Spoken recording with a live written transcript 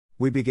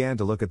We began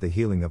to look at the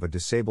healing of a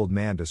disabled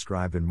man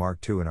described in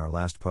Mark 2 in our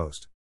last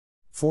post.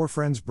 4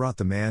 friends brought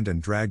the man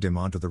and dragged him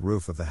onto the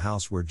roof of the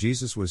house where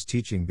Jesus was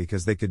teaching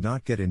because they could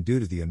not get in due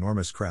to the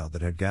enormous crowd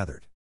that had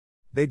gathered.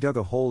 They dug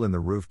a hole in the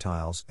roof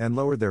tiles and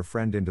lowered their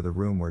friend into the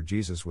room where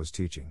Jesus was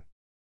teaching.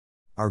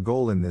 Our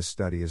goal in this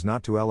study is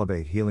not to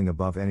elevate healing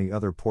above any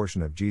other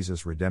portion of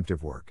Jesus'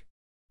 redemptive work.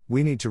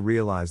 We need to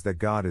realize that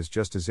God is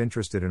just as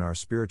interested in our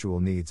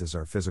spiritual needs as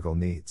our physical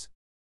needs.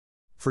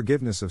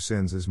 Forgiveness of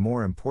sins is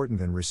more important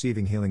than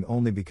receiving healing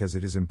only because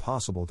it is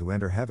impossible to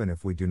enter heaven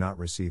if we do not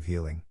receive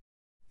healing.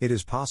 It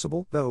is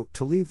possible, though,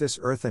 to leave this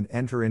earth and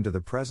enter into the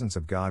presence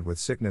of God with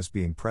sickness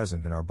being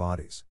present in our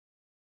bodies.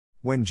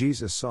 When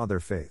Jesus saw their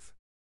faith.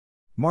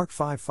 Mark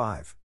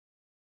 5:5.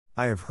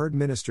 I have heard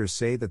ministers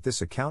say that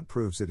this account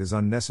proves it is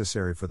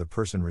unnecessary for the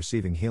person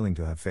receiving healing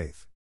to have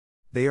faith.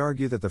 They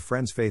argue that the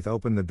friend's faith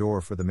opened the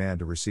door for the man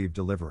to receive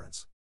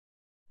deliverance.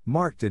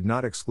 Mark did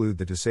not exclude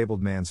the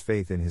disabled man's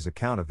faith in his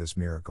account of this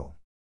miracle.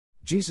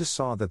 Jesus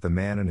saw that the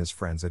man and his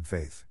friends had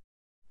faith.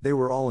 They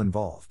were all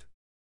involved.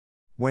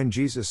 When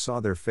Jesus saw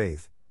their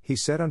faith, he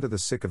said unto the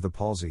sick of the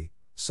palsy,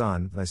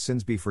 Son, thy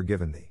sins be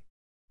forgiven thee.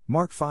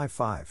 Mark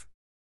 5:5.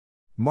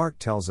 Mark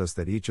tells us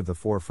that each of the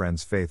 4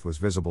 friends' faith was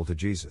visible to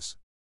Jesus.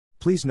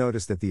 Please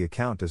notice that the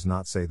account does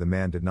not say the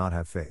man did not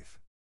have faith.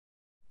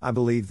 I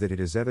believe that it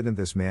is evident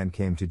this man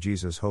came to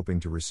Jesus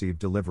hoping to receive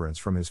deliverance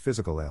from his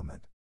physical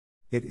ailment.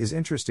 It is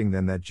interesting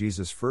then that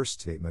Jesus'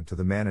 first statement to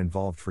the man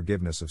involved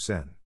forgiveness of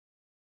sin.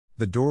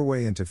 The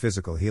doorway into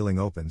physical healing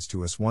opens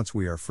to us once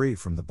we are free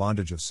from the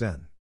bondage of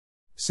sin.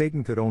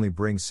 Satan could only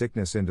bring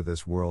sickness into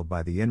this world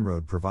by the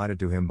inroad provided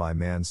to him by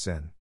man's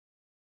sin.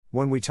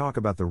 When we talk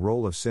about the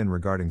role of sin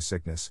regarding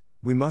sickness,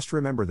 we must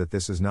remember that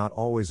this is not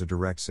always a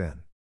direct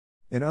sin.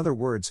 In other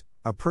words,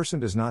 a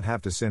person does not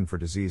have to sin for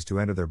disease to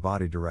enter their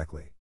body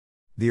directly.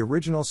 The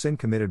original sin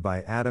committed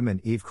by Adam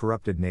and Eve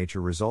corrupted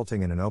nature,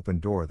 resulting in an open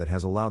door that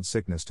has allowed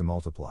sickness to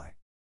multiply.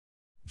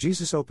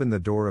 Jesus opened the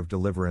door of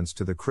deliverance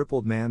to the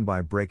crippled man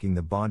by breaking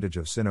the bondage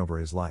of sin over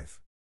his life.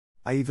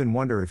 I even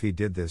wonder if he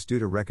did this due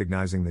to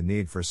recognizing the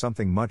need for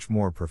something much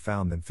more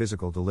profound than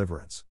physical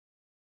deliverance.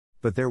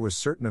 But there was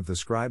certain of the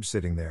scribes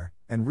sitting there,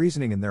 and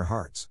reasoning in their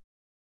hearts.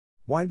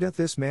 Why doth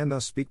this man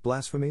thus speak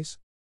blasphemies?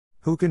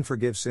 Who can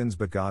forgive sins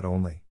but God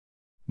only?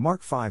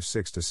 Mark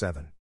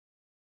 5:6-7.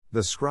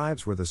 The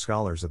scribes were the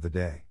scholars of the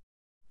day.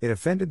 It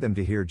offended them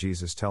to hear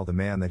Jesus tell the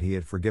man that he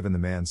had forgiven the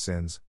man's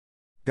sins.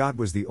 God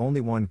was the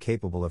only one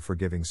capable of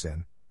forgiving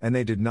sin, and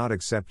they did not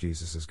accept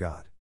Jesus as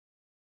God.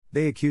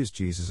 They accused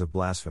Jesus of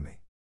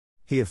blasphemy.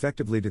 He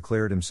effectively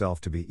declared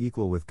himself to be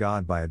equal with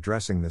God by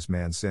addressing this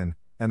man's sin,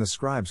 and the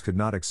scribes could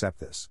not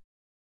accept this.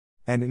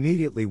 And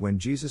immediately when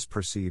Jesus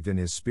perceived in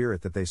his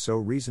spirit that they so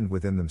reasoned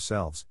within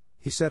themselves,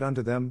 he said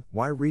unto them,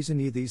 Why reason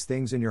ye these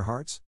things in your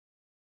hearts?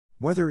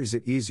 Whether is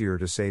it easier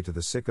to say to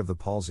the sick of the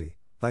palsy,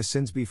 Thy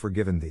sins be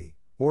forgiven thee,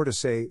 or to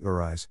say,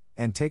 Arise,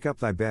 and take up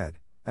thy bed,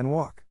 and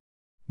walk?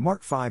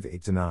 Mark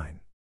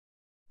 5:8-9.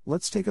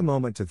 Let's take a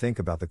moment to think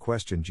about the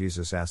question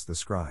Jesus asked the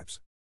scribes.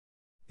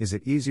 Is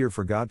it easier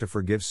for God to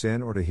forgive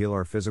sin or to heal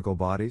our physical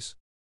bodies?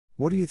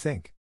 What do you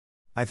think?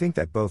 I think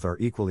that both are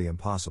equally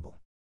impossible.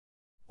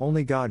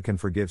 Only God can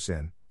forgive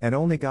sin, and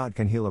only God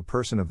can heal a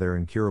person of their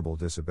incurable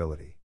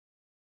disability.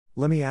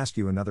 Let me ask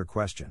you another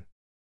question.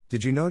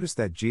 Did you notice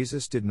that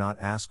Jesus did not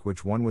ask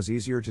which one was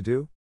easier to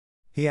do?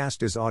 He asked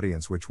his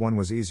audience which one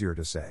was easier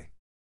to say.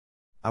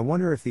 I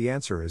wonder if the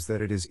answer is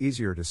that it is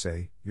easier to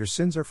say, Your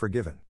sins are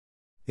forgiven.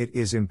 It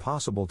is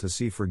impossible to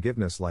see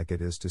forgiveness like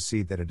it is to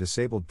see that a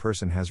disabled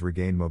person has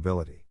regained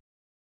mobility.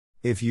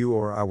 If you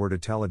or I were to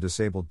tell a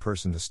disabled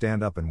person to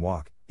stand up and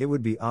walk, it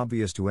would be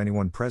obvious to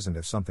anyone present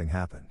if something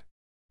happened.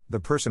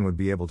 The person would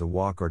be able to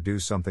walk or do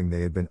something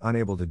they had been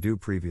unable to do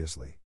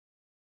previously.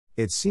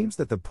 It seems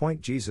that the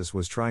point Jesus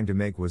was trying to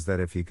make was that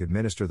if he could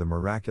minister the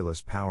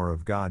miraculous power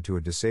of God to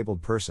a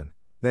disabled person,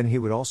 then he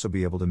would also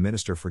be able to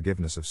minister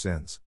forgiveness of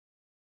sins.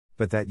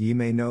 But that ye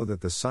may know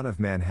that the Son of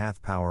Man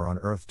hath power on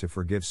earth to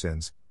forgive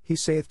sins, he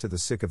saith to the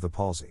sick of the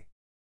palsy.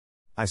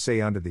 I say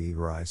unto thee,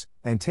 Arise,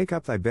 and take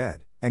up thy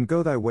bed, and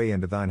go thy way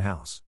into thine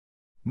house.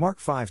 Mark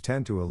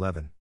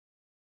 5:10-11.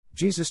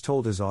 Jesus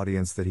told his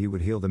audience that he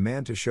would heal the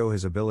man to show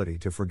his ability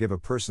to forgive a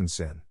person's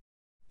sin.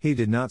 He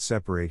did not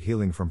separate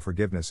healing from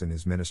forgiveness in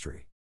his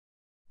ministry.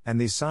 And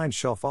these signs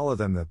shall follow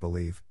them that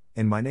believe,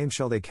 in my name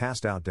shall they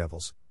cast out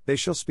devils, they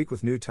shall speak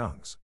with new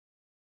tongues.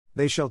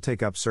 They shall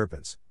take up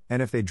serpents,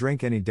 and if they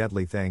drink any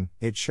deadly thing,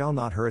 it shall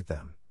not hurt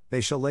them,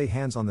 they shall lay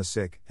hands on the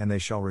sick, and they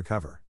shall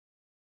recover.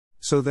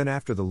 So then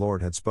after the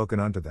Lord had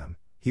spoken unto them,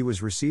 he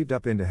was received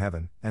up into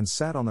heaven, and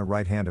sat on the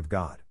right hand of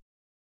God.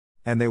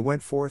 And they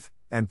went forth,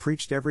 and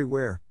preached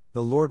everywhere,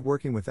 the Lord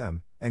working with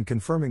them, and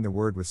confirming the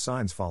word with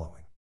signs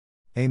following.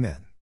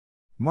 Amen.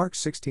 Mark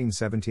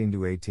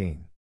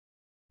 16:17-18.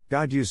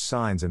 God used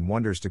signs and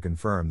wonders to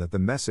confirm that the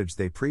message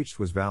they preached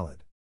was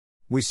valid.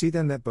 We see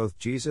then that both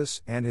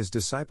Jesus and his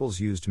disciples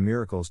used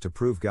miracles to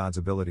prove God's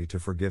ability to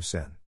forgive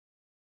sin.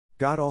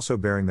 God also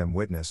bearing them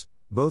witness,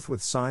 both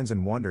with signs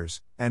and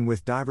wonders, and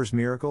with divers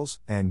miracles,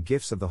 and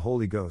gifts of the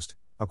Holy Ghost,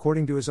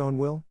 according to his own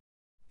will.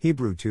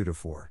 Hebrew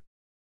 2-4.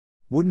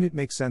 Wouldn't it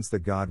make sense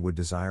that God would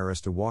desire us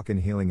to walk in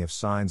healing if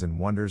signs and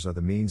wonders are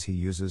the means He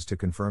uses to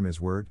confirm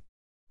His word?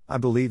 I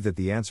believe that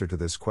the answer to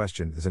this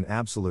question is an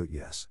absolute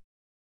yes.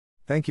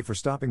 Thank you for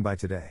stopping by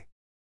today.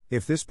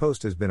 If this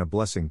post has been a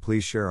blessing,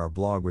 please share our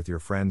blog with your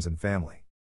friends and family.